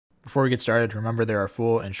Before we get started, remember there are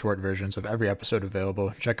full and short versions of every episode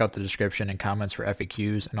available. Check out the description and comments for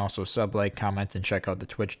FAQs, and also sub, like, comment, and check out the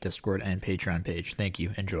Twitch, Discord, and Patreon page. Thank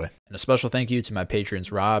you. Enjoy. And a special thank you to my patrons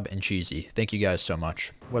Rob and Cheesy. Thank you guys so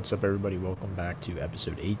much. What's up, everybody? Welcome back to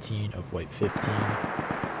episode 18 of White 15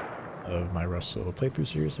 of my Rust solo playthrough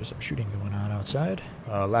series. There's some shooting going on outside.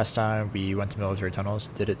 Last time we went to military tunnels,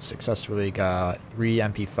 did it successfully, got 3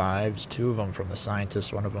 MP5s, 2 of them from the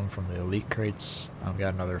scientists, 1 of them from the elite crates. We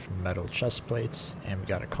got another from metal chest plates, and we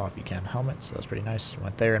got a coffee can helmet, so that's pretty nice.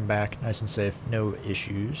 Went there and back, nice and safe, no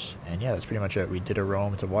issues. And yeah, that's pretty much it. We did a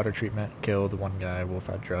roam to water treatment, killed one guy, wolf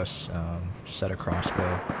head dress, just set a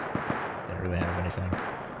crossbow. Didn't really have anything.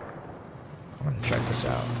 I'm gonna check this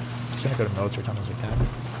out. I'm just gonna go to military tunnels again.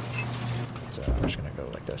 So I'm just gonna go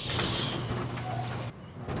like this.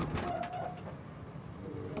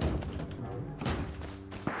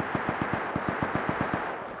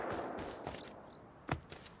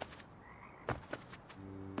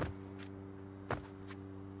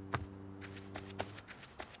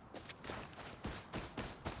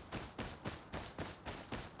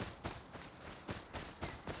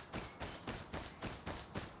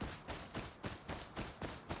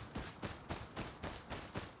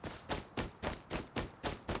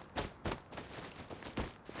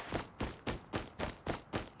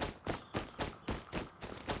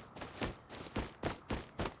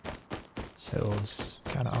 Hill's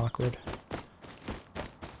kind of awkward.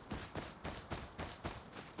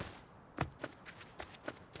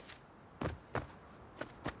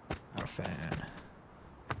 Not a fan.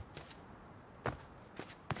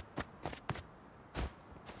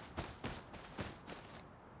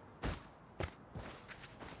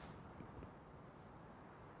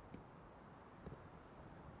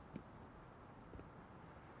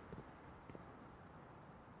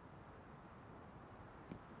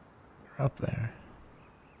 Up there.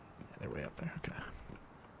 Yeah, they're way up there. Okay.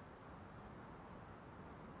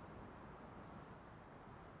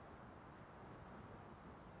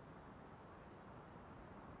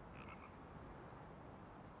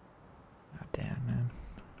 God damn, man.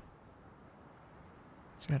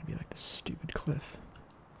 It's gotta be like this stupid cliff.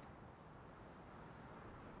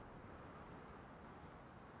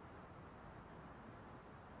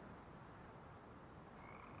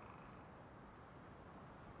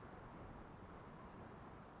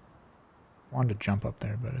 I wanted to jump up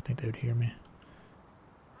there, but I think they would hear me.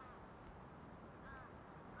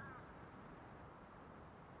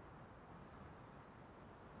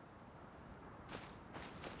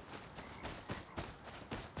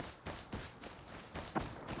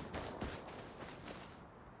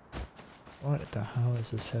 What the hell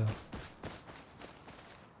is this hill?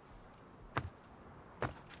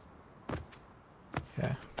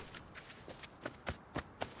 Okay.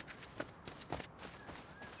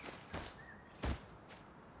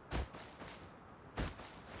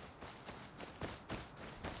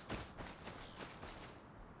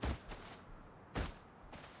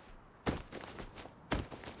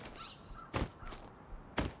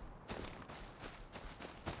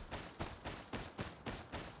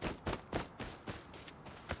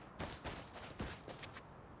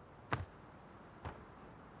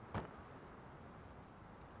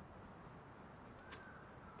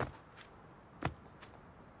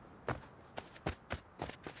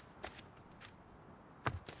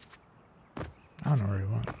 I don't know where he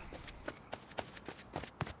went.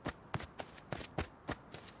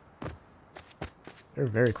 They're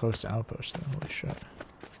very close to outposts though, holy shit.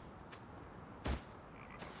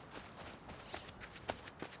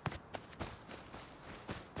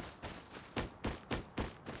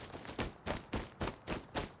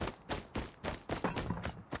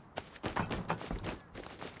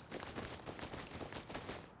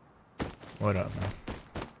 What up, man?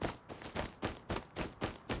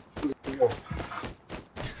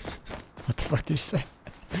 What the fuck did you say?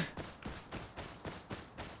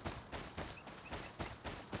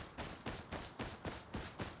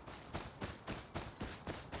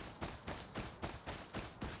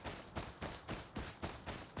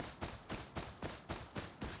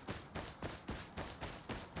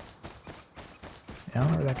 Yeah, I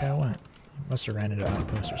don't know where that guy went. He must have ran into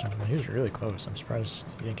outpost or something. He was really close. I'm surprised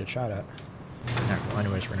he didn't get shot at. Alright, well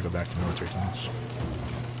anyways, we're gonna go back to military tunnels.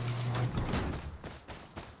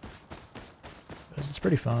 It's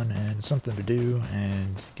pretty fun and it's something to do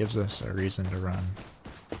and gives us a reason to run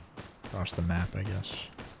across the map, I guess.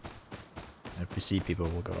 If we see people,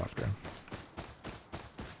 we'll go after them.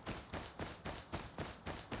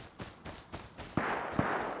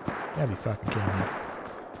 You gotta be fucking kidding me.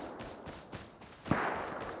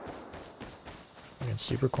 It's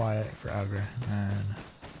super quiet forever, and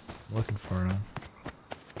I'm looking for him.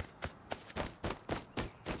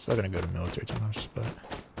 Still gonna go to military tunnels, but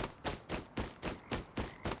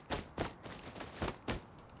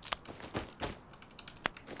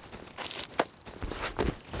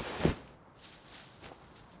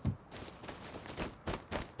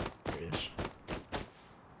there he is.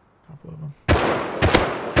 A couple of them.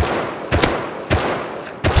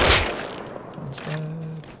 One's dead.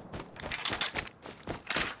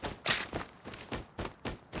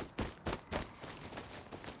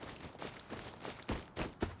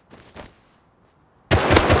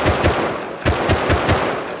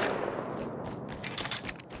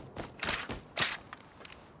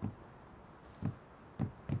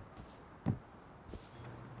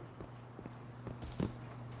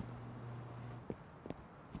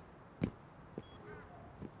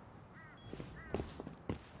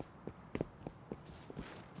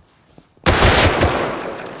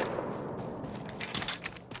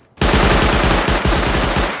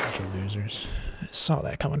 Losers. I saw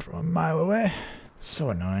that coming from a mile away. It's so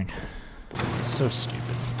annoying. It's so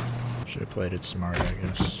stupid. Should have played it smarter, I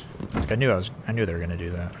guess. Like I knew they were gonna do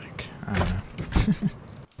that. Like, I don't know.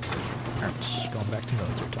 Alright, just going back to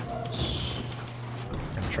military tunnels.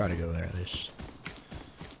 I'm gonna try to go there at least.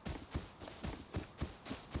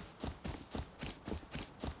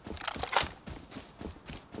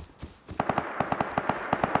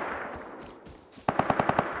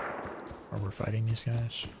 Or we're fighting these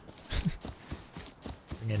guys.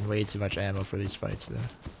 I'm getting way too much ammo for these fights, though.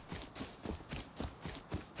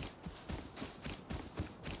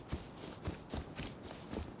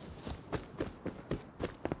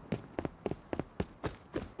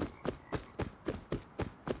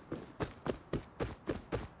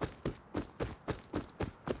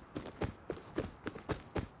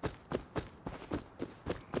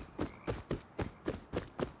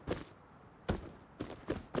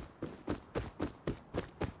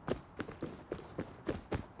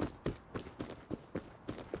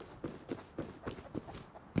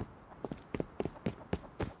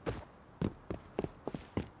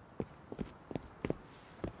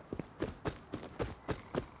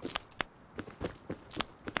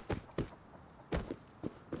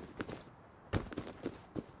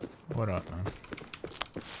 What up, man?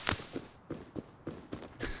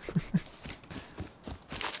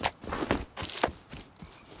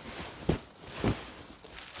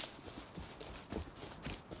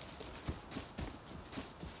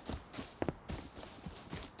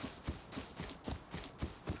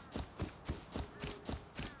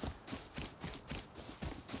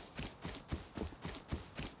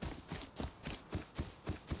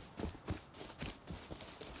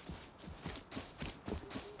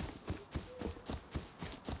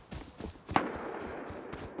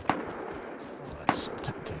 So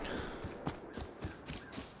tempting.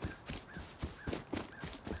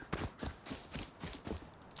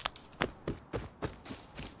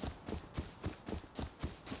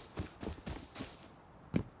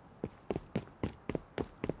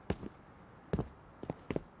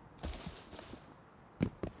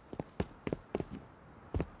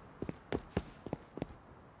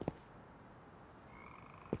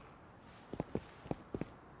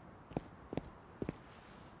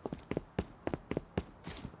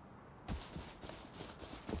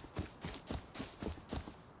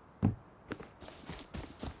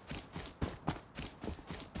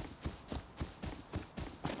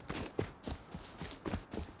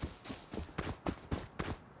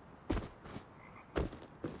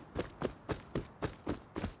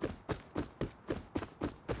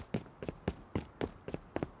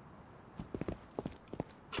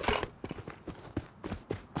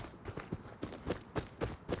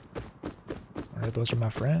 Alright, those are my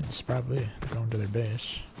friends, probably. They're going to their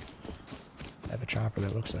base. I have a chopper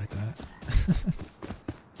that looks like that.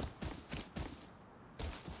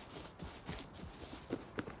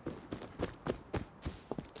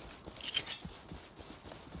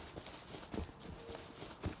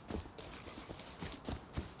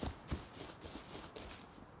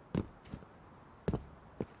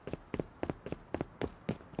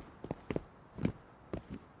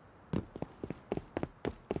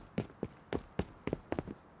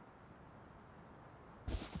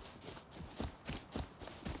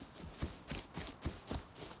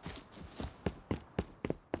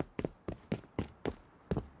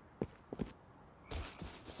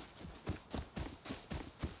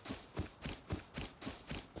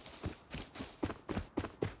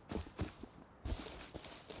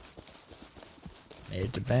 Made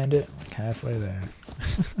it to bandit, like halfway there.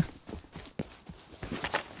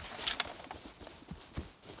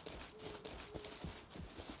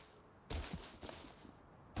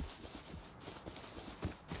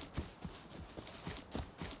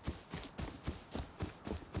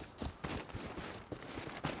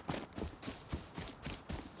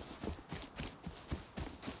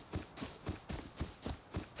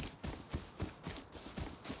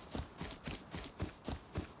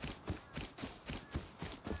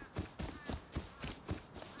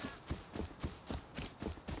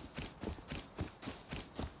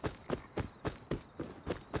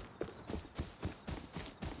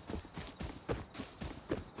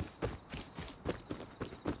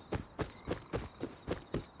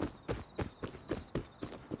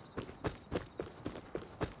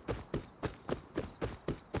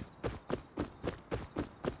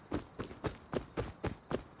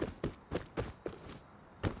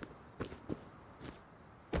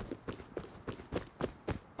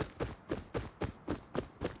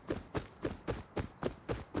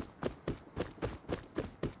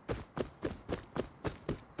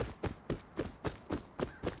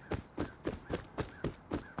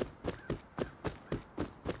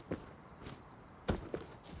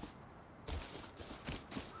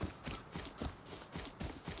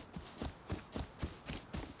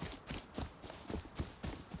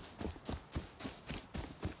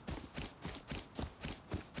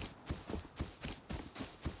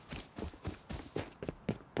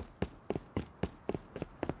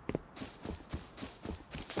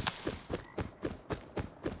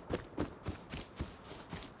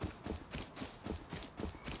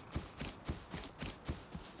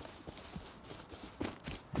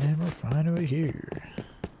 Finally here.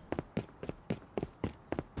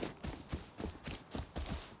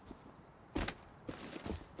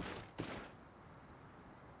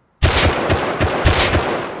 Oh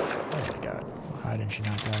my god. Why didn't she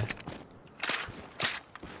not die?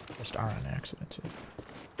 Just R on accident too.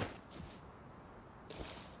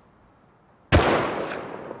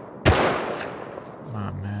 Come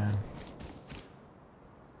on, man.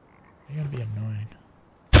 You're gonna be annoying.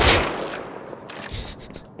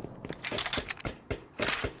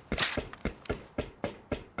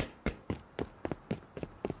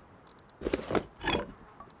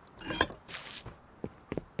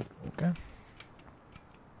 Okay.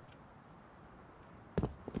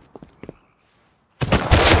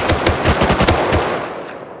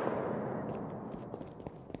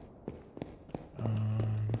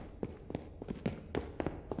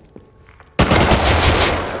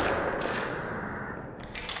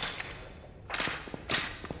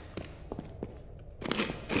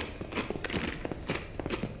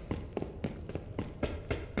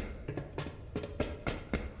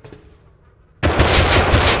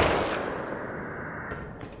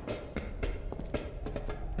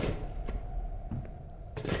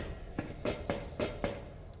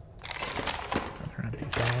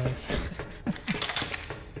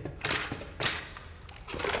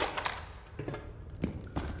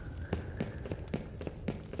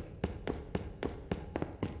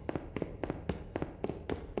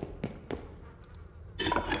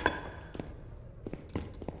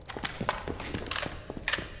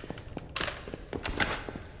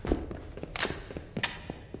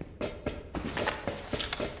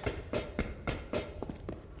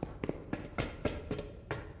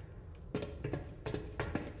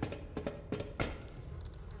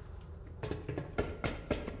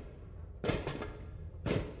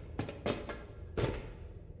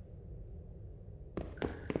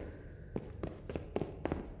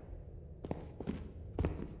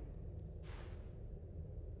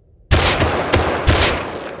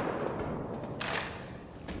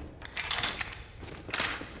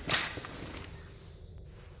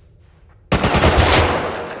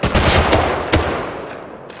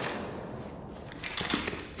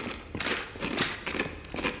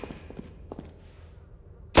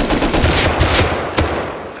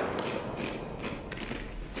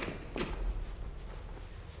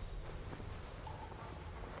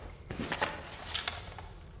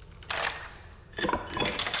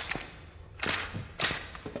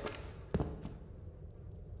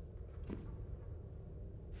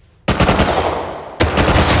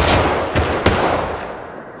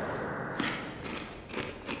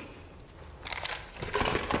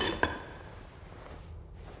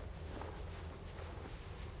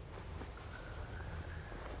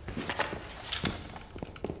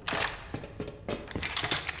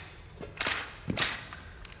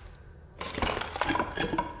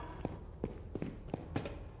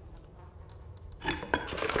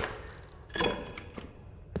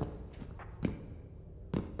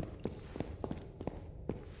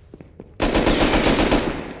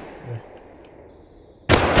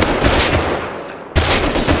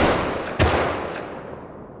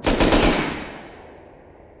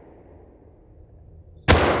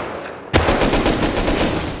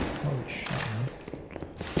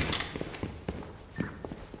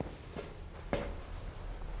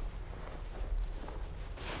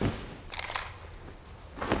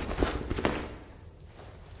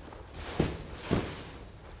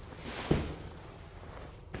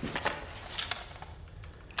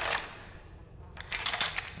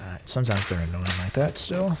 Sometimes they're annoying like that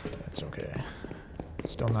still. That's okay.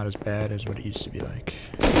 Still not as bad as what it used to be like.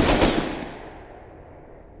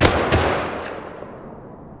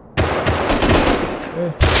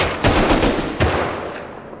 Oh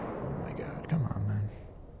my god, come on, man.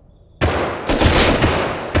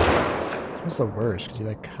 This one's the worst because he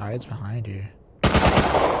like hides behind you.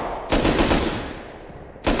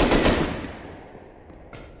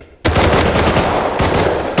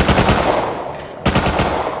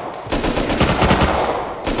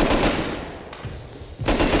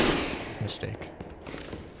 Mistake.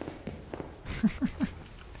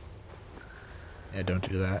 Yeah, don't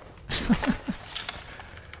do that.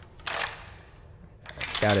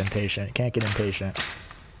 It's got impatient. Can't get impatient.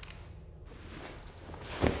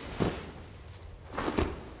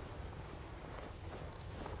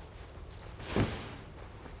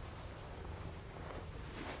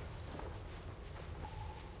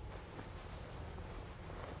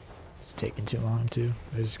 It's taking too long too.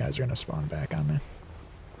 These guys are gonna spawn back on me.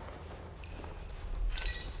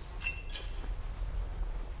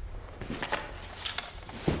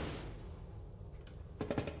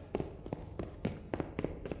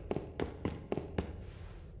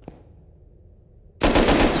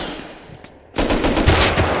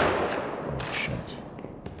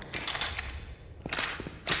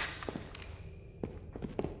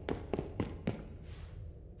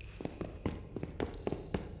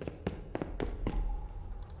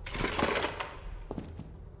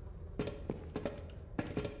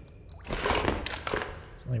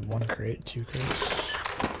 only one crate, 2 crates.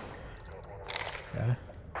 Yeah.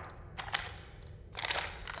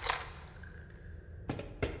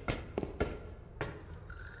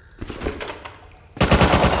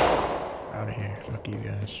 Out of here. Fuck you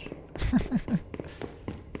guys.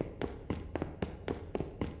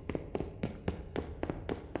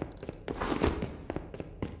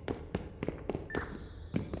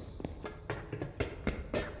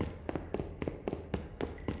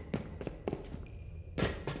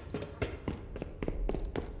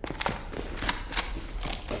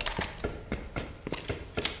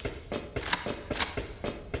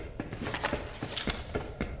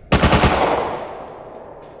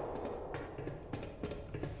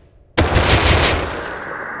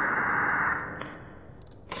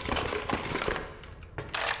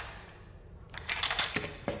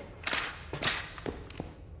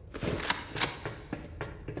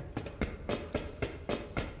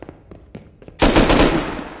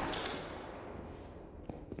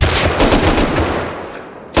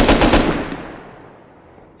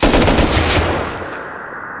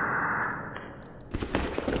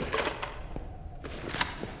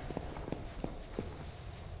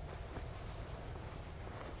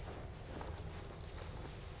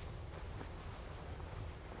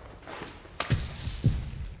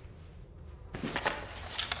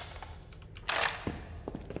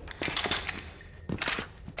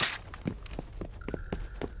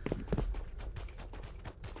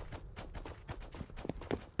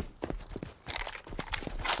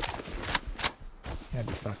 You gotta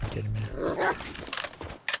be fucking kidding me.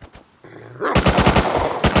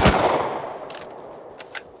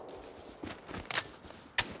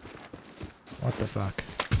 What the fuck?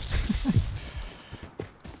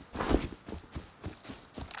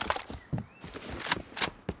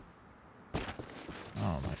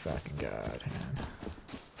 Oh my fucking god, man.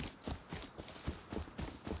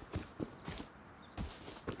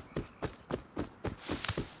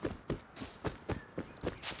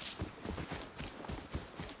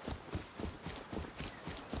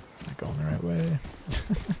 Going the right way.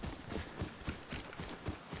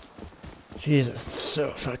 Jesus, it's so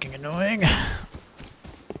fucking annoying.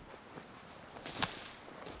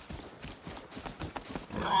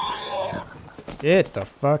 Get the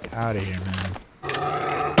fuck out of here, man.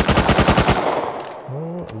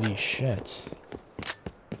 Holy shit.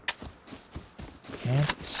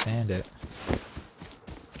 Can't stand it.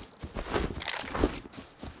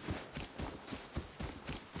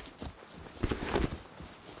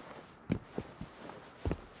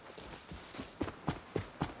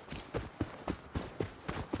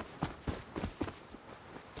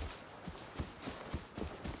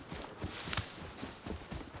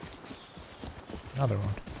 Another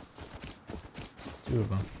one. 2 of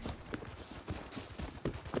them.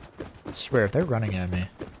 I swear, if they're running at me.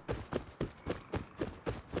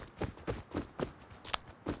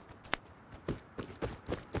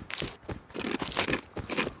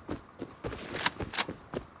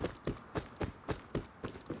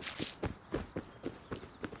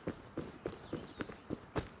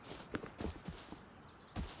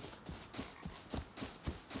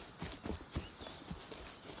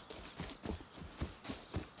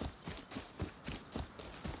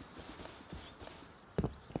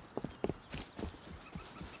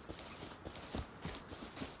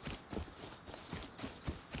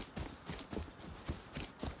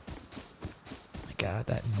 God,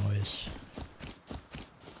 that noise.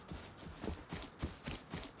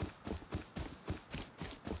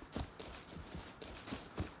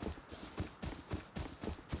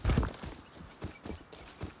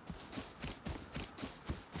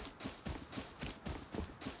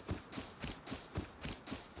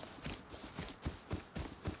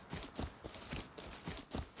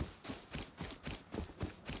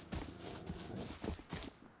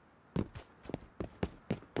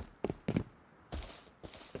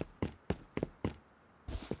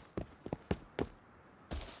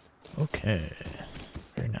 Okay,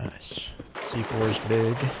 very nice. C4 is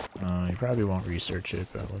big. You probably won't research it,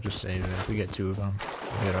 but we'll just save it. If we get 2 of them,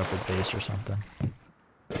 we'll hit up with base or something.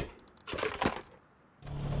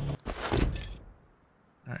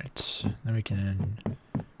 Alright, then we can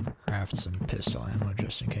craft some pistol ammo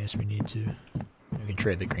just in case we need to. We can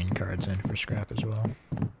trade the green cards in for scrap as well.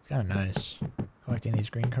 It's kind of nice. Collecting these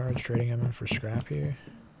green cards, trading them in for scrap here.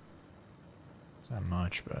 It's not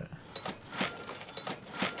much, but...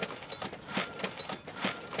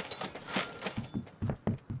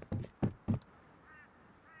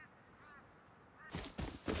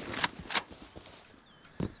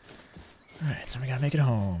 Alright, so we gotta make it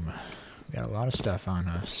home. We got a lot of stuff on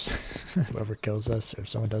us. Whoever kills us, or if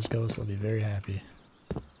someone does kill us, they'll be very happy.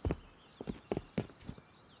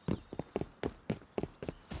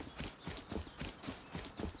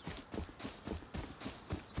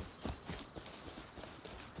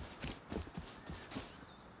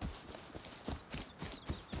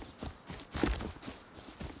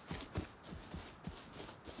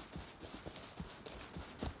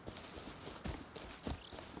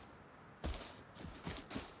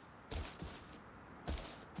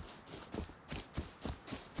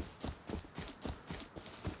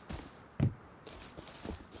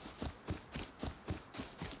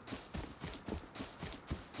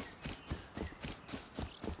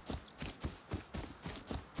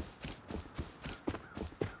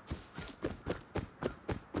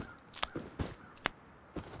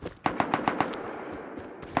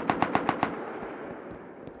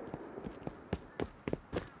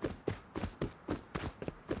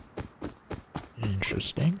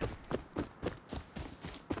 Interesting.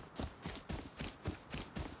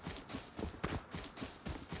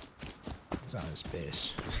 He's on his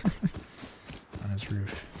base. On his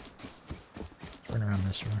roof. Turn around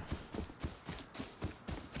this way.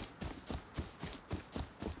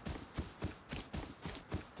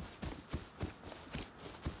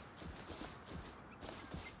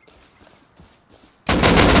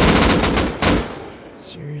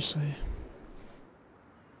 Seriously?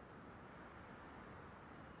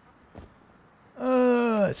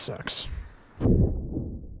 It sucks. Hit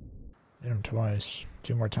him twice.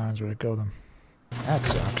 2 more times would it kill them. That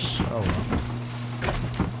sucks. Oh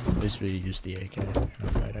well. At least we used the AK in a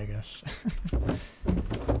fight, I guess.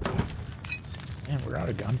 Man, we're out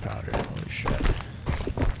of gunpowder. Holy shit.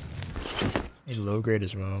 Need low grade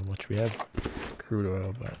as well, which we have crude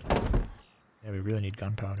oil, but yeah, we really need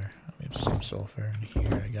gunpowder. We have some sulfur in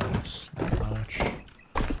here, I guess. Not much.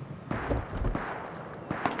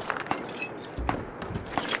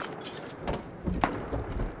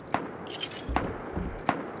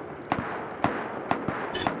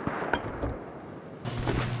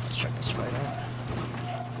 Let's check this fight out.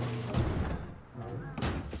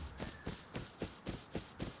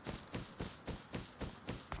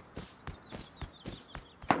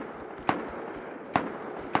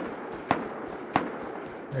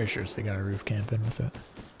 Pretty sure it's the guy roof camping with it.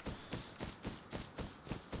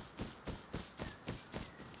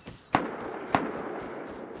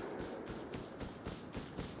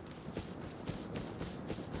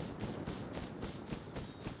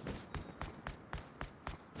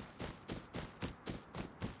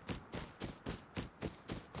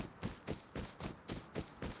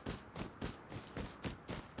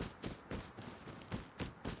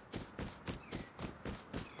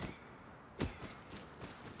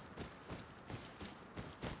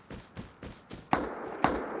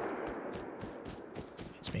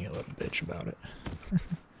 He's being a little bitch about it.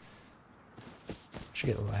 Should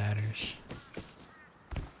get ladders.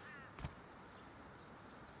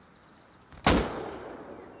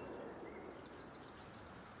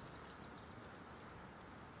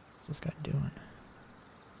 What's this guy doing?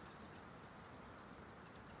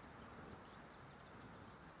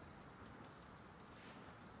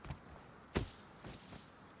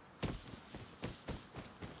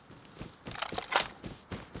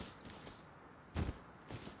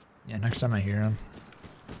 Yeah, next time I hear him,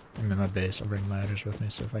 I'm in my base, I'll bring ladders with me,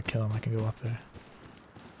 so if I kill him, I can go up there.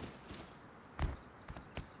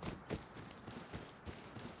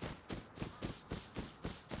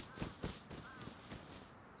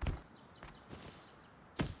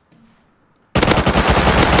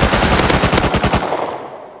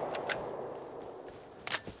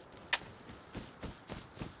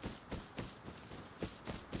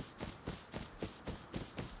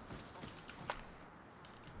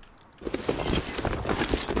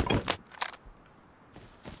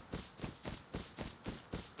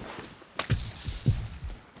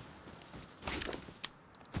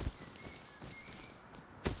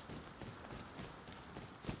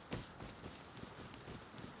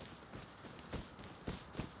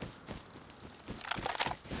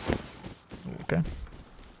 Okay.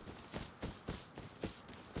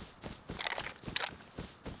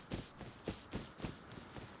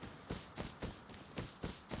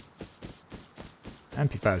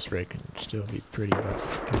 MP5 spray can still be pretty, but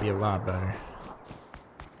it can be a lot better.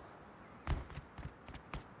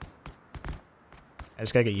 I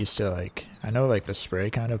just gotta get used to, like, I know like the spray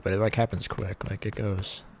kind of, but it like happens quick. Like it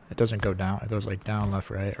doesn't go down, it goes like down, left,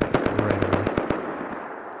 right, or like right away.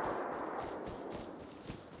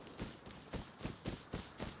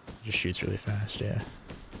 Just shoots really fast, yeah.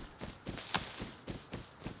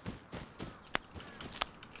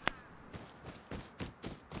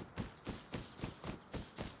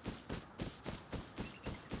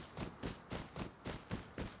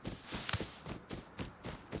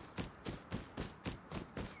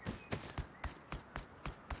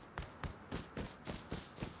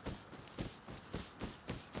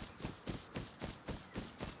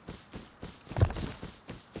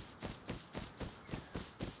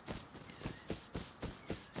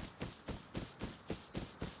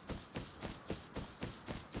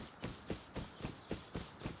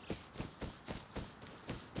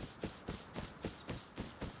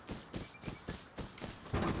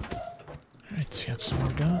 Alright, got some more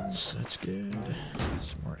guns, that's good.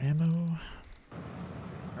 Some more ammo.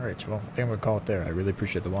 Alright, well, I think I'm going to call it there. I really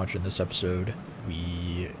appreciate the watch in this episode.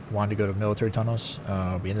 We wanted to go to military tunnels.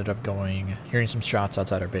 We ended up hearing some shots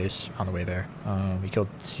outside our base on the way there. We killed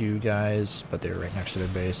 2 guys, but they were right next to their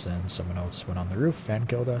base, and someone else went on the roof and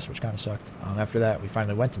killed us, which kind of sucked. After that, we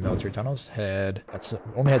finally went to military tunnels.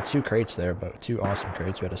 Only had 2 crates there, but 2 awesome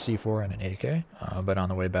crates. We had a C4 and an AK. But on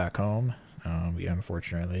the way back home, we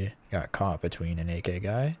unfortunately got caught between an AK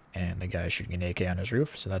guy and the guy shooting an AK on his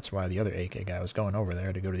roof, so that's why the other AK guy was going over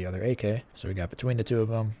there to go to the other AK. So we got between the 2 of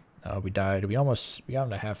them. We died. We got him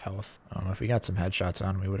to half health. If we got some headshots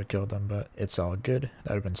on him, we would have killed him, but it's all good.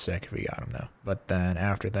 That would have been sick if we got him, though. But then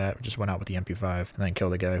after that, we just went out with the MP5 and then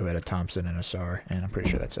killed a guy who had a Thompson and a SAR, and I'm pretty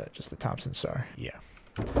sure that's it. Just the Thompson SAR. Yeah.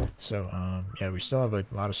 So, yeah, we still have a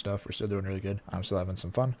lot of stuff. We're still doing really good. I'm still having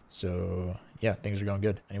some fun. So, yeah, things are going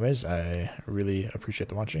good. Anyways, I really appreciate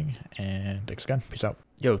the watching, and thanks again. Peace out.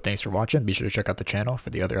 Yo, thanks for watching. Be sure to check out the channel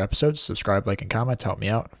for the other episodes. Subscribe, like, and comment to help me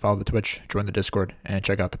out. Follow the Twitch, join the Discord, and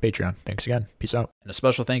check out the Patreon. Thanks again. Peace out. And a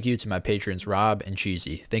special thank you to my patrons Rob and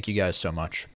Cheesy. Thank you guys so much.